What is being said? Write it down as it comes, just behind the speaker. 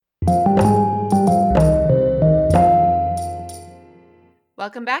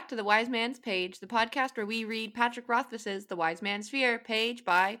Welcome back to The Wise Man's Page, the podcast where we read Patrick Rothfuss's The Wise Man's Fear page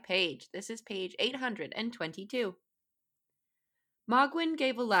by page. This is page 822. Mogwyn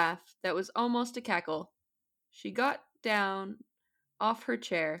gave a laugh that was almost a cackle. She got down off her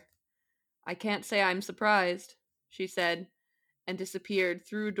chair. "I can't say I'm surprised," she said, and disappeared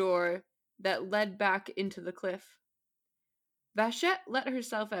through a door that led back into the cliff. Vachette let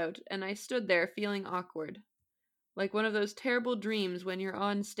herself out, and I stood there feeling awkward. Like one of those terrible dreams when you're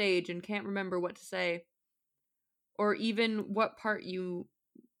on stage and can't remember what to say. Or even what part you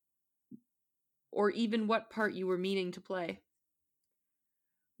were meaning to play.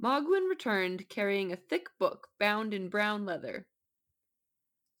 Mogwyn returned carrying a thick book bound in brown leather.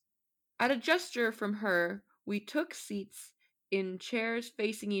 At a gesture from her, we took seats in chairs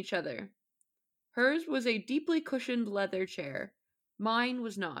facing each other. Hers was a deeply cushioned leather chair. Mine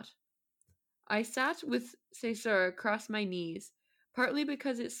was not. I sat with Caesura across my knees, partly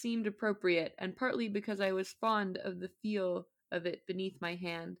because it seemed appropriate, and partly because I was fond of the feel of it beneath my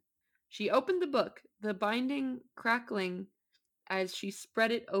hand. She opened the book, the binding crackling as she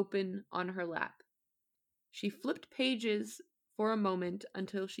spread it open on her lap. She flipped pages for a moment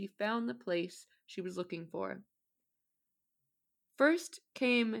until she found the place she was looking for. First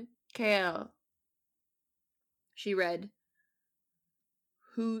came Kael, she read,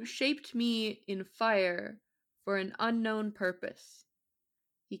 who shaped me in fire for an unknown purpose.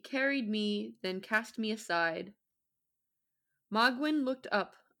 He carried me, then cast me aside. Mogwyn looked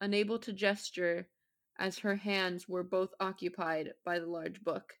up, unable to gesture, as her hands were both occupied by the large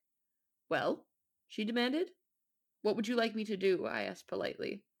book. "Well?" she demanded. "What would you like me to do?" I asked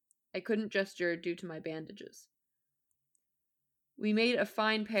politely. I couldn't gesture due to my bandages. We made a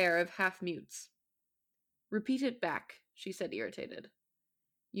fine pair of half-mutes. "Repeat it back," she said, irritated.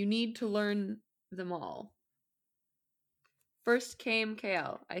 "You need to learn them all." First came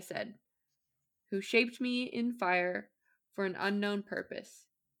Kael, I said, who shaped me in fire for an unknown purpose.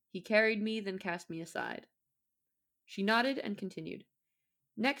 He carried me, then cast me aside. She nodded and continued.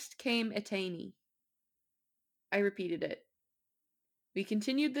 Next came Entreaty. I repeated it. We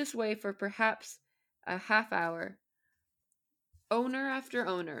continued this way for perhaps a half hour. Owner after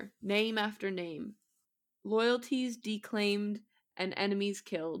owner, name after name. Loyalties declaimed and enemies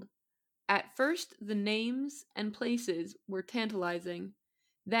killed. At first, the names and places were tantalizing.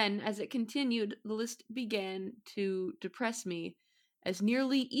 Then, as it continued, the list began to depress me, as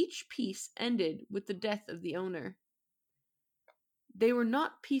nearly each piece ended with the death of the owner. They were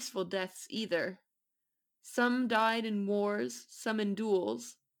not peaceful deaths either. Some died in wars, some in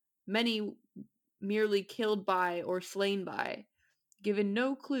duels, many merely killed by or slain by, given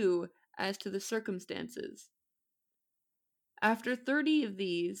no clue as to the circumstances. After 30 of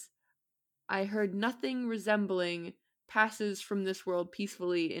these, I heard nothing resembling passes from this world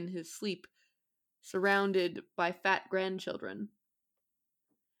peacefully in his sleep, surrounded by fat grandchildren.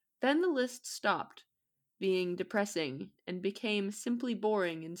 Then the list stopped being depressing and became simply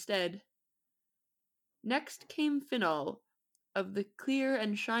boring instead. Next came Finol, of the clear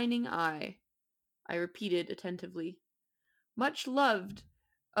and shining eye, I repeated attentively. Much loved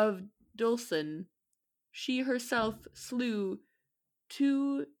of Dulcin, she herself slew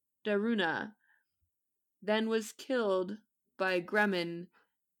 2 Daruna, then was killed by Gremin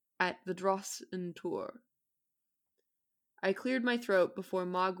at the Drossentor. I cleared my throat before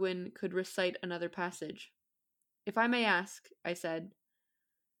Mogwyn could recite another passage. If I may ask, I said,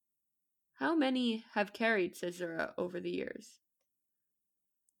 how many have carried Caesura over the years?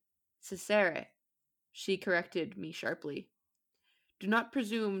 Caesare, she corrected me sharply. Do not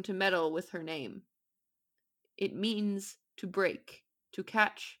presume to meddle with her name. It means to break, to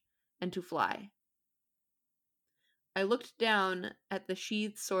catch, and to fly. I looked down at the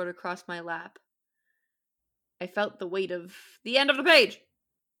sheathed sword across my lap. I felt the weight of the end of the page.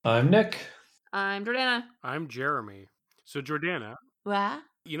 I'm Nick. I'm Jordana. I'm Jeremy. So Jordana, What?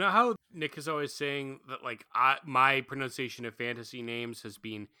 you know how Nick is always saying that my pronunciation of fantasy names has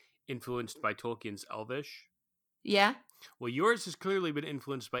been influenced by Tolkien's Elvish? Yeah? Well, yours has clearly been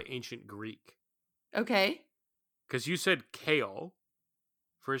influenced by ancient Greek. Okay. Because you said Kael.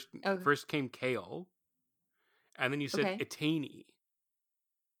 First came Kael. And then you said Entreaty.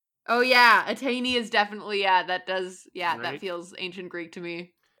 Oh yeah, Entreaty is definitely, that does, Right? That feels ancient Greek to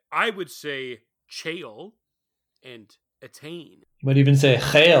me. I would say Chael and attain. You might even say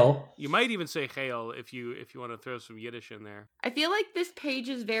Chael. You might even say Chael if you want to throw some Yiddish in there. I feel like this page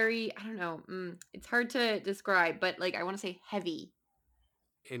is very, I don't know, it's hard to describe, but I want to say heavy.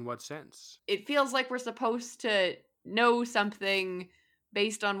 In what sense? It feels like we're supposed to know something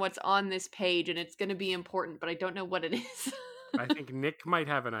based on what's on this page, and it's going to be important, but I don't know what it is. I think Nick might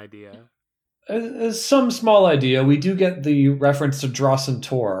have an idea. Some small idea. We do get the reference to Drossen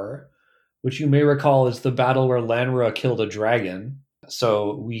Tor, which you may recall is the battle where Lanra killed a dragon.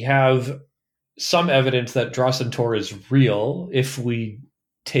 So we have some evidence that Drossen Tor is real if we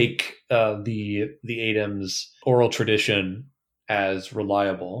take the Adam's oral tradition as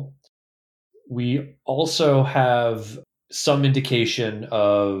reliable. We also have some indication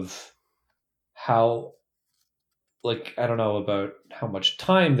of how, like, I don't know about how much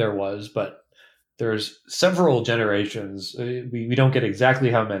time there was, but there's several generations. We don't get exactly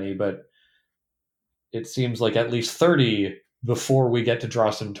how many, but it seems like at least 30 before we get to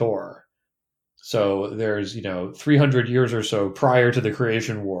Drossen Tor. So there's, 300 years or so prior to the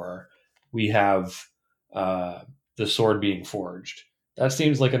Creation War, we have the sword being forged. That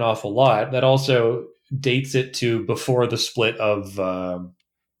seems like an awful lot. That also dates it to before the split of the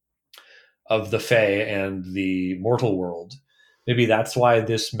Fae and the mortal world. Maybe that's why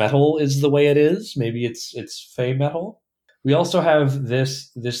this metal is the way it is. Maybe it's Fae metal. We also have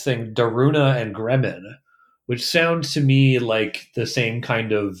this thing Daruna and Gremmin, which sound to me like the same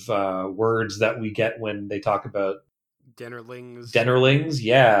kind of words that we get when they talk about Dennerlings. Dennerlings.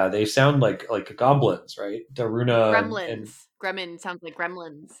 Yeah, they sound like goblins, right? Daruna and Gremlins. Gremlin sounds like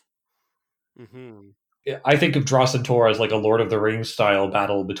gremlins. Mm-hmm. I think of Drossen Tor as like a Lord of the Rings style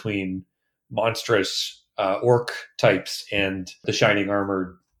battle between monstrous orc types and the shining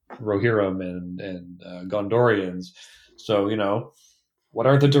armored Rohirrim and Gondorians. So, what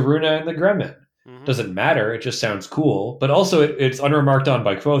are the Daruna and the Gremmin? Mm-hmm. Doesn't matter. It just sounds cool. But also, it's unremarked on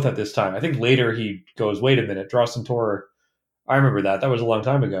by Kvothe at this time. I think later he goes, wait a minute, Drossen Tor, I remember that. That was a long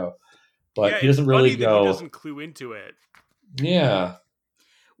time ago. But Yeah, he doesn't it's really funny go. that he doesn't clue into it. Yeah.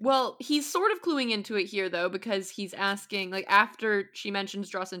 Well, he's sort of cluing into it here, though, because he's asking, like, after she mentions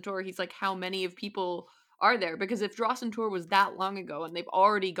Drossen Tor, he's like, how many of people are there? Because if Drossen Tor was that long ago and they've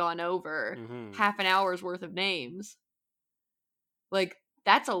already gone over Mm-hmm. half an hour's worth of names, like,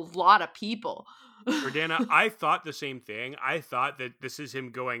 that's a lot of people. Jordana, I thought the same thing. I thought that this is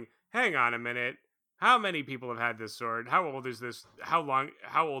him going, hang on a minute. How many people have had this sword? How old is this? How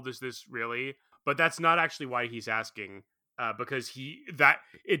old is this really? But that's not actually why he's asking. Because he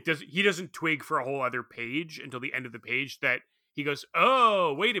doesn't twig for a whole other page until the end of the page that he goes,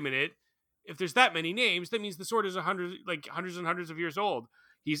 oh, wait a minute. If there's that many names, that means the sword is hundreds and hundreds of years old.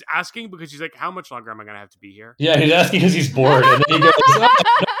 He's asking because he's like, how much longer am I going to have to be here? Yeah, he's asking because he's bored. And then he goes, oh,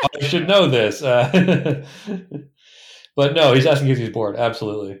 I should know this. But no, he's asking because he's bored.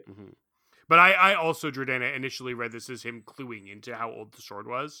 Absolutely. Mm-hmm. But I also, Jordana, initially read this as him cluing into how old the sword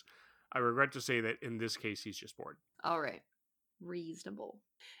was. I regret to say that in this case, he's just bored. All right. Reasonable.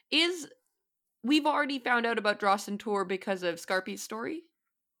 We've already found out about Drossen Tor because of Scarpy's story?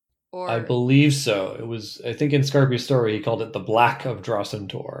 Or I believe so. It was, I think in Scarpy's story, he called it the Black of Drossen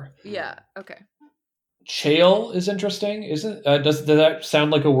Tor. Yeah, okay. Chael is interesting, isn't? Does that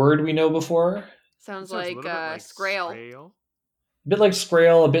sound like a word we know before? Sounds a like little bit like Scrael. A bit like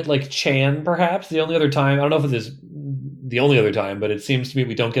Scrael, a bit like Chan, perhaps. The only other time, I don't know if it is the only other time, but it seems to me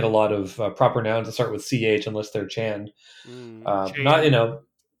we don't get a lot of proper nouns that start with CH unless they're Chan. Not,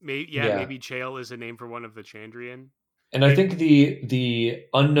 maybe Chael is a name for one of the Chandrian. And I think the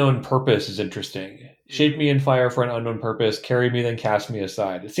unknown purpose is interesting. Shape me in fire for an unknown purpose, carry me, then cast me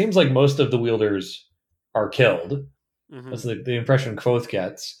aside. It seems like most of the wielders are killed. Mm-hmm. That's the impression Kvothe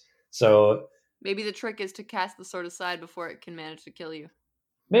gets. So maybe the trick is to cast the sword aside before it can manage to kill you.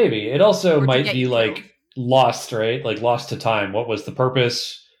 Maybe. It also might be like lost, right? Like lost to time. What was the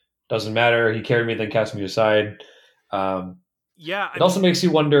purpose? Doesn't matter. He carried me, then cast me aside. It also makes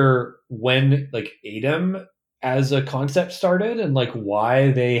you wonder when like Adam as a concept started and like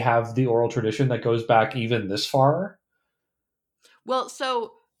why they have the oral tradition that goes back even this far. Well,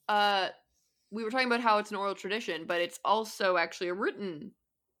 so we were talking about how it's an oral tradition, but it's also actually a written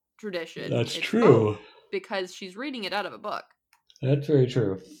tradition. That's true. Because she's reading it out of a book. That's very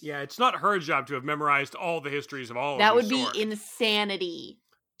true. Yeah, it's not her job to have memorized all the histories of all that of these would swords. Be insanity.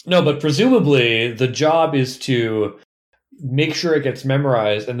 No, but presumably the job is to make sure it gets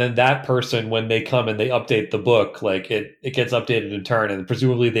memorized, and then that person, when they come and they update the book, like it gets updated in turn, and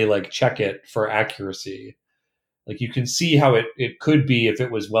presumably they like check it for accuracy. Like you can see how it could be if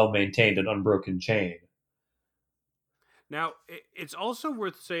it was well maintained, an unbroken chain. Now, it's also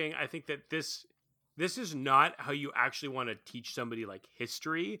worth saying, I think that this is not how you actually want to teach somebody like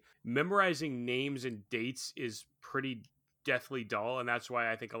history. Memorizing names and dates is pretty deathly dull, and that's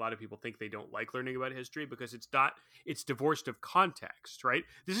why I think a lot of people think they don't like learning about history, because it's divorced of context, right?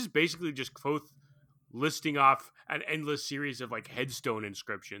 This is basically just Kvothe listing off an endless series of like headstone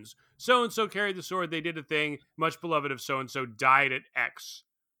inscriptions. So and so carried the sword, they did a thing, much beloved of so and so, died at X,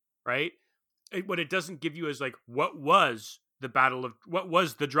 right? What it doesn't give you is like, what was the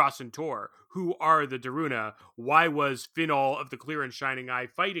Drossen Tor? Who are the Daruna? Why was Finol of the Clear and Shining Eye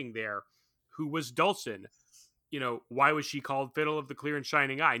fighting there? Who was Dulcin? Why was she called Finol of the Clear and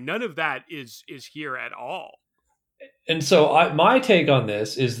Shining Eye? None of that is here at all. And so my take on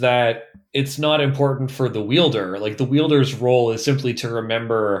this is that it's not important for the wielder. Like, the wielder's role is simply to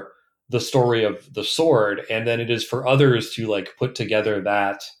remember the story of the sword, and then it is for others to like put together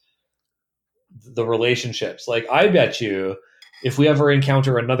the relationships. Like, I bet you if we ever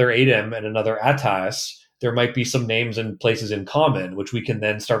encounter another Adem and another Atas, there might be some names and places in common, which we can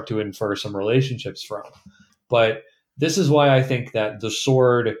then start to infer some relationships from. But this is why I think that the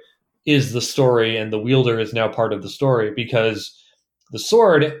sword is the story and the wielder is now part of the story, because the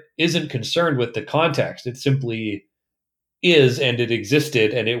sword isn't concerned with the context. It simply is, and it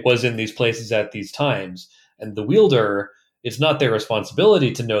existed, and it was in these places at these times. And the wielder, it's not their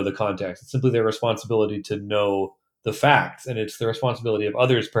responsibility to know the context. It's simply their responsibility to know the facts, and it's the responsibility of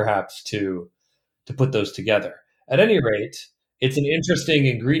others perhaps to put those together. At any rate, it's an interesting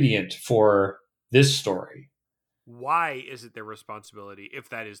ingredient for this story. Why is it their responsibility if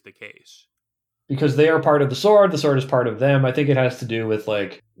that is the case? Because they are part of the sword is part of them. I think it has to do with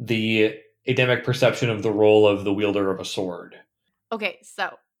like the Ademic perception of the role of the wielder of a sword. Okay,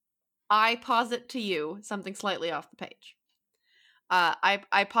 so I posit to you something slightly off the page.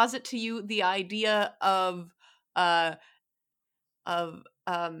 I posit to you the idea of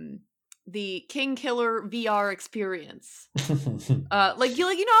the King Killer VR experience. Like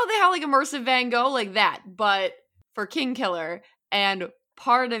you know how they have like immersive Van Gogh, like that, but for King Killer. And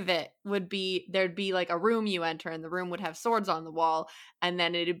part of it would be there'd be like a room you enter, and the room would have swords on the wall, and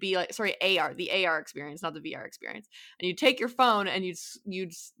then it'd be like the AR experience, not the VR experience. And you'd take your phone and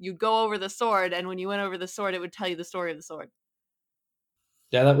you'd go over the sword, and when you went over the sword, it would tell you the story of the sword.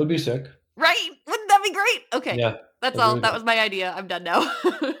 Yeah, that would be sick. Right? Wouldn't that be great? Okay. Yeah. That's all. That was my idea. I'm done now.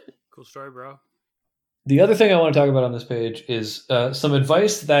 Cool story, bro. The other thing I want to talk about on this page is some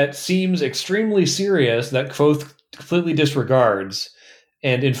advice that seems extremely serious that Kvothe completely disregards,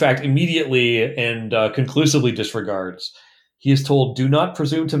 and in fact immediately and conclusively disregards. He is told, "Do not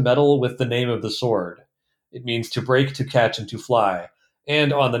presume to meddle with the name of the sword. It means to break, to catch, and to fly."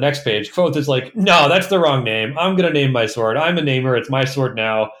 And on the next page, Kvothe is like, "No, that's the wrong name. I'm going to name my sword. I'm a namer. It's my sword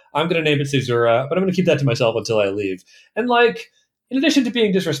now. I'm going to name it Caesura, but I'm going to keep that to myself until I leave." And like, in addition to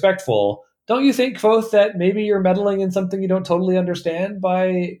being disrespectful, don't you think, Kvothe, that maybe you're meddling in something you don't totally understand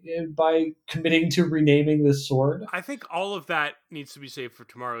by committing to renaming this sword? I think all of that needs to be saved for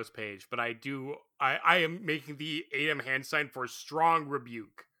tomorrow's page, but I am making the Adem hand sign for strong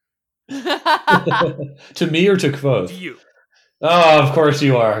rebuke. To me or to Kvothe? To you. Oh, of course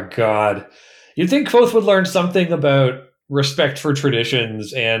you are. God. You'd think Kvothe would learn something about respect for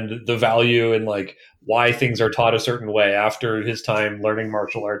traditions and the value and like why things are taught a certain way after his time learning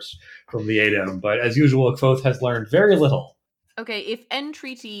martial arts from the Adem. But as usual, Kvothe has learned very little. Okay, if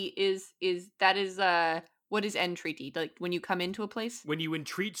entreaty is what is entreaty? Like when you come into a place? When you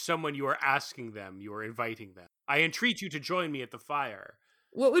entreat someone, you are asking them, you are inviting them. I entreat you to join me at the fire.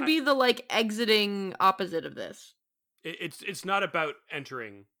 What would be the like exiting opposite of this? It's not about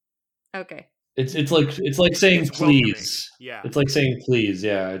entering. Okay. It's like saying please. Yeah. It's like saying please.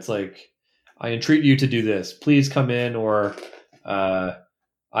 Yeah. It's like, I entreat you to do this. Please come in, or I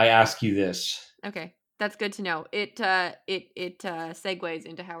ask you this. Okay. That's good to know. It segues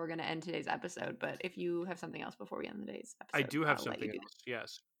into how we're going to end today's episode. But if you have something else before we end today's episode, I do have something else.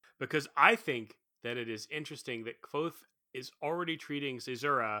 Yes, because I think that it is interesting that Kvothe is already treating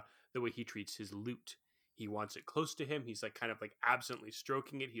Caesura the way he treats his loot. He wants it close to him. He's like kind of like absently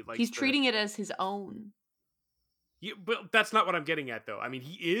stroking it. He's treating it as his own. Yeah, but that's not what I'm getting at, though. I mean,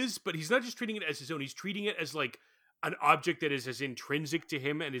 he is, but he's not just treating it as his own. He's treating it as like an object that is as intrinsic to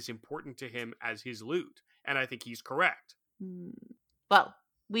him and is important to him as his loot. And I think he's correct. Well,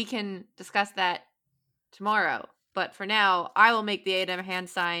 we can discuss that tomorrow. But for now, I will make the Adem hand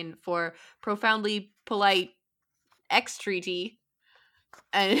sign for profoundly polite Entreaty.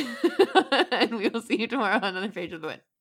 And we will see you tomorrow on another page of the Wind.